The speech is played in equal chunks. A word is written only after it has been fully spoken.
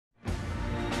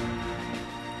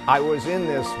I was in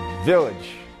this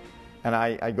village, and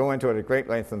I go into it at great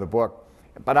length in the book,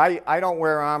 but I don't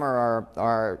wear armor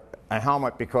or a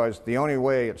helmet because the only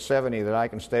way at 70 that I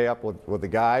can stay up with the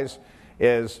guys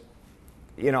is,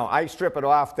 you know, I strip it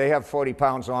off, they have 40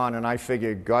 pounds on, and I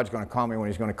figure God's going to call me when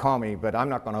he's going to call me, but I'm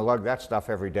not going to lug that stuff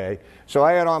every day. So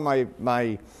I had on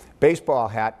my baseball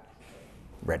hat,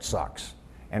 Red Sox.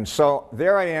 And so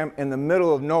there I am in the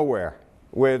middle of nowhere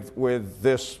with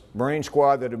this Marine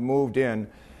squad that had moved in,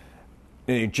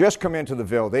 and they just come into the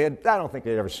Ville. I don't think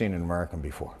they'd ever seen an American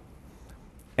before.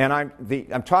 And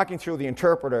I'm talking through the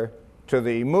interpreter to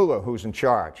the mullah who's in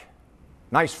charge.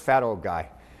 Nice fat old guy.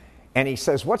 And he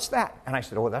says, "What's that?" And I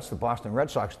said, "Oh, that's the Boston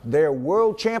Red Sox. They're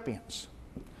world champions."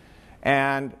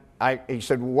 And he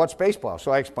said, "Well, what's baseball?"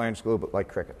 So I explained it's a little bit like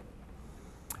cricket.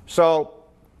 So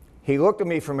he looked at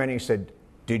me for a minute and he said,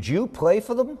 "Did you play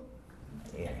for them?"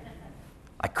 Yeah.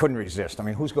 I couldn't resist. I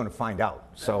mean, who's going to find out?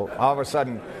 So all of a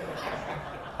sudden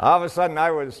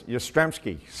I was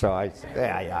Yastrzemski. So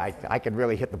I could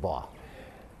really hit the ball.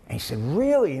 And he said,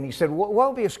 "Really?" And he said, "What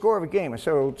would be a score of a game?" I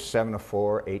said, "Oh,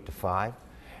 7-4, 8-5.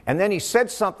 And then he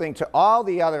said something to all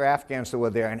the other Afghans that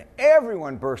were there, and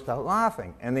everyone burst out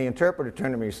laughing. And the interpreter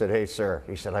turned to me and said, "Hey, sir,"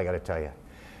 he said, "I got to tell you."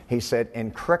 He said,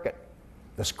 "In cricket,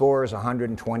 the score is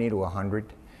 120 to 100.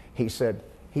 He said,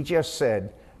 he just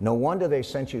said, no wonder they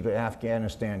sent you to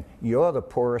Afghanistan. You're the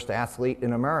poorest athlete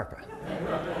in America."